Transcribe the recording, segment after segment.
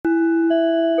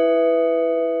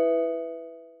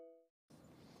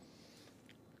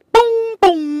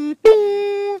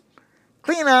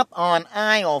up on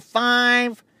aisle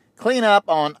 5. Clean up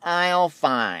on aisle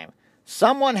 5.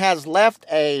 Someone has left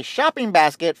a shopping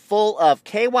basket full of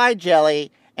KY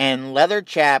jelly and leather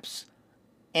chaps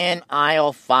in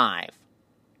aisle 5.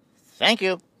 Thank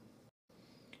you.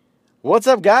 What's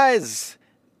up, guys?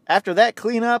 After that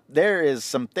cleanup, there is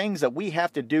some things that we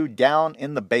have to do down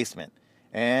in the basement.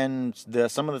 And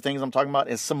some of the things I'm talking about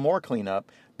is some more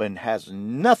cleanup, but it has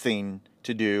nothing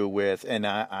to do with, and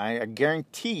I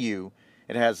guarantee you,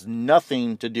 it has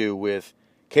nothing to do with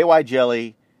KY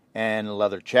jelly and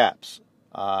leather chaps.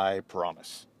 I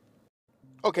promise.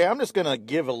 Okay, I'm just going to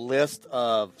give a list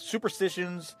of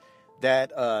superstitions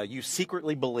that you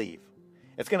secretly believe.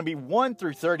 It's going to be 1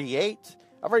 through 38.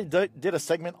 I've already did a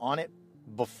segment on it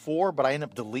before, but I ended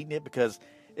up deleting it because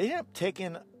it ended up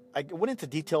taking, I went into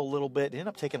detail a little bit, it ended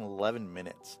up taking 11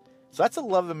 minutes. So that's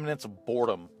 11 minutes of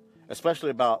boredom, especially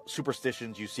about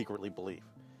superstitions you secretly believe.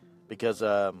 Because,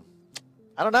 I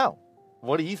don't know.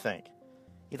 What do you think?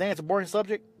 You think it's a boring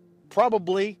subject?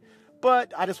 Probably.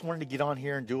 But I just wanted to get on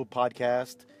here and do a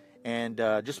podcast and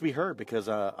just be heard because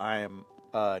I am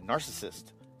a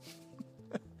narcissist.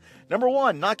 Number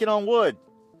 1, knocking on wood.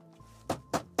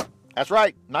 That's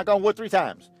right, knock on wood 3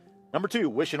 times. Number 2,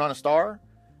 wishing on a star.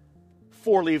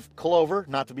 4-leaf clover,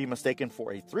 not to be mistaken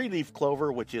for a 3-leaf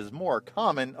clover, which is more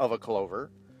common of a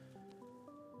clover.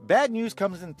 Bad news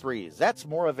comes in 3s. That's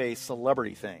more of a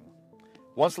celebrity thing.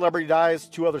 One celebrity dies,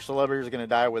 2 other celebrities are going to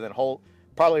die within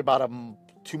probably about a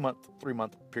 2-month,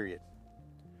 3-month period.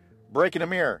 Breaking a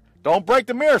mirror. Don't break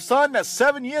the mirror, son. That's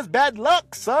 7 years bad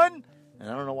luck, son. And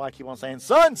I don't know why I keep on saying,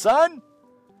 son.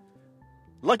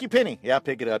 Lucky penny. Yeah,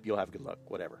 pick it up. You'll have good luck.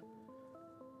 Whatever.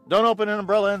 Don't open an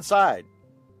umbrella inside.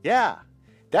 Yeah.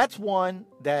 That's one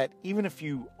that even if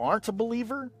you aren't a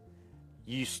believer,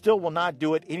 you still will not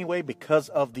do it anyway because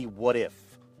of the what if.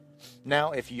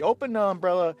 Now, if you open the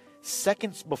umbrella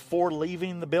seconds before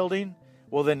leaving the building,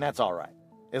 well, then that's all right.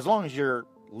 As long as you're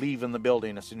leaving the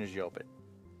building as soon as you open.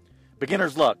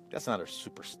 Beginner's luck. That's not a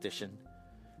superstition.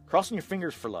 Crossing your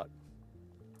fingers for luck.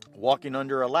 Walking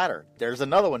under a ladder. There's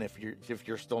another one if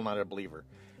you're still not a believer.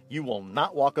 You will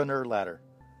not walk under a ladder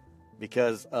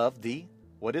because of the,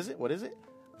 what is it?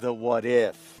 The what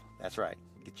if. That's right.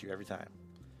 Get you every time.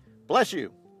 Bless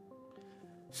you.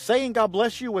 Saying God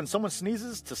bless you when someone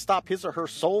sneezes to stop his or her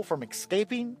soul from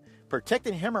escaping,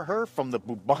 protecting him or her from the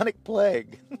bubonic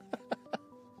plague.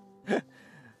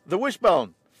 The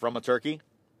wishbone from a turkey.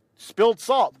 Spilled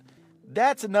salt.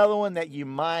 That's another one that you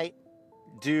might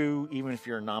do even if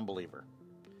you're a non-believer.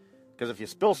 Because if you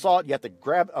spill salt, you have to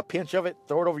grab a pinch of it,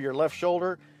 throw it over your left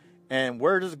shoulder. And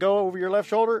where does it go over your left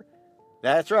shoulder?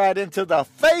 That's right, into the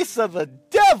face of the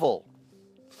devil.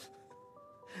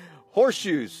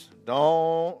 Horseshoes.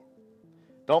 Don't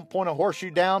point a horseshoe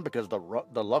down because the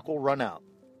luck will run out.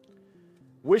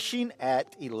 Wishing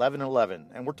at 11:11,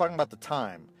 and we're talking about the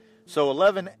time. So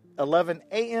 11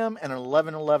 a.m. and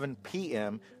 11:11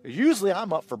 p.m. Usually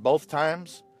I'm up for both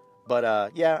times,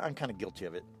 but yeah, I'm kind of guilty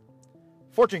of it.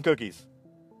 Fortune cookies.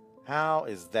 How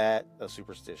is that a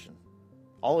superstition?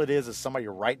 All it is somebody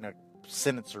writing a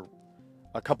sentence or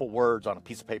a couple words on a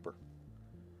piece of paper.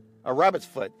 A rabbit's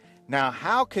foot. Now,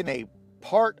 how can a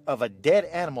part of a dead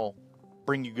animal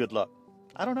bring you good luck?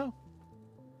 I don't know.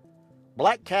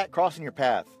 Black cat crossing your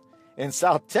path. In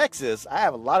South Texas, I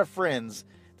have a lot of friends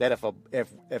that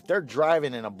if they're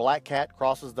driving and a black cat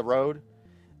crosses the road,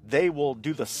 they will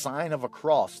do the sign of a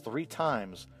cross 3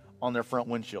 times on their front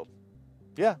windshield.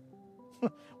 Yeah.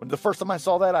 When the first time I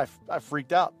saw that, I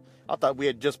freaked out. I thought we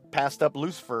had just passed up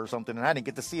Lucifer or something, and I didn't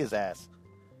get to see his ass.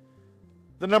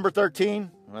 The number 13,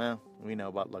 well, we know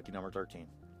about lucky number 13.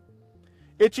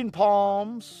 Itching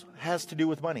palms has to do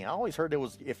with money. I always heard it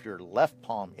was if your left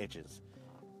palm itches,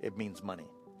 it means money.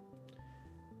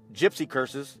 Gypsy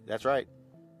curses, that's right.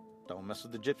 Don't mess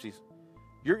with the gypsies.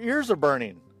 Your ears are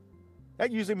burning.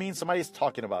 That usually means somebody's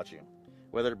talking about you,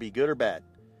 whether it be good or bad.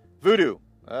 Voodoo,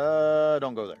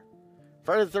 don't go there.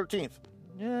 Friday the 13th,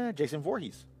 yeah, Jason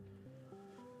Voorhees.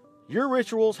 Your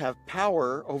rituals have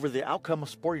power over the outcome of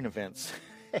sporting events.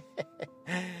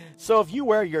 So if you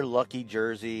wear your lucky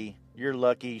jersey, your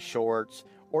lucky shorts,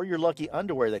 or your lucky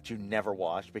underwear that you never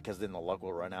wash because then the luck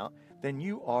will run out, then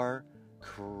you are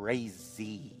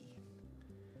crazy.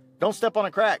 Don't step on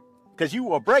a crack because you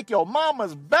will break your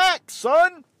mama's back,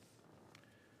 son.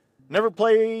 Never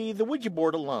play the Ouija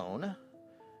board alone.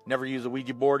 Never use a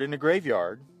Ouija board in the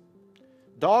graveyard.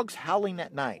 Dogs howling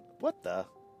at night. What the?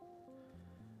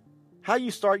 How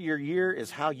you start your year is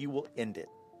how you will end it.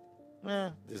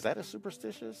 Is that a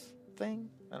superstitious thing?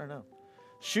 I don't know.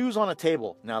 Shoes on a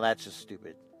table. Now that's just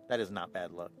stupid. That is not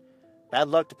bad luck. Bad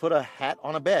luck to put a hat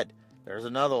on a bed. There's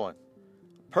another one.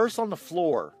 Purse on the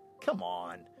floor. Come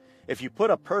on. If you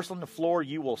put a purse on the floor,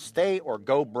 you will stay or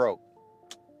go broke.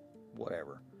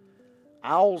 Whatever.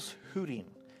 Owls hooting.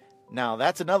 Now,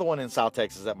 that's another one in South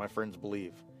Texas that my friends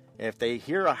believe. If they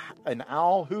hear an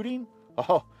owl hooting,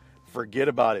 oh, forget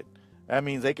about it. That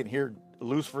means they can hear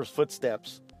Lucifer's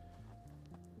footsteps.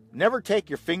 Never take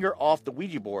your finger off the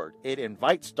Ouija board. It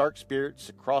invites dark spirits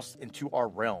across into our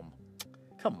realm.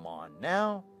 Come on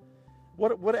now.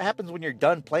 What happens when you're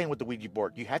done playing with the Ouija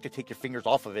board? You have to take your fingers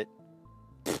off of it.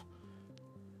 Pfft.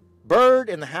 Bird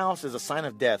in the house is a sign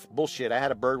of death. Bullshit. I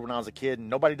had a bird when I was a kid and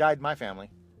nobody died in my family.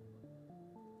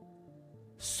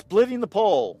 Splitting the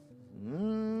pole.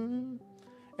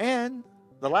 And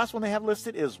the last one they have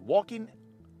listed is walking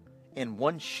in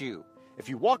one shoe. If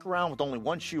you walk around with only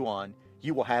one shoe on,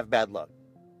 you will have bad luck.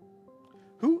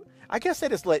 I guess they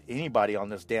just let anybody on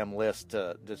this damn list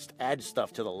to just add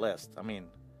stuff to the list. I mean,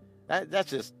 that's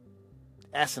just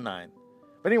asinine.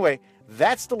 But anyway,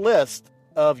 that's the list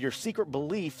of your secret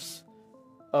beliefs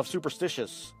of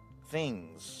superstitious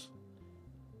things.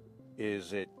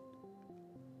 Is it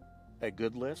a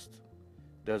good list?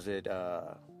 Does it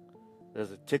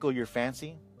tickle your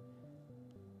fancy?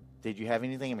 Did you have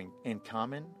anything in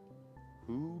common?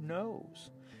 Who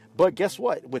knows? But guess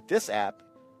what? With this app,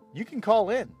 you can call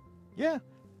in. Yeah.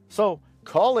 So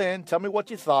call in. Tell me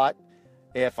what you thought.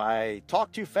 If I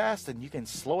talk too fast, then you can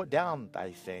slow it down,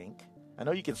 I think. I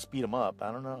know you can speed them up.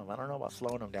 I don't know about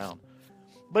slowing them down.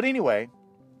 But anyway,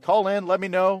 call in. Let me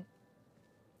know.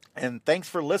 And thanks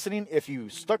for listening if you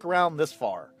stuck around this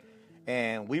far.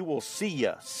 And we will see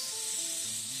ya.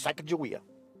 Sacagawea.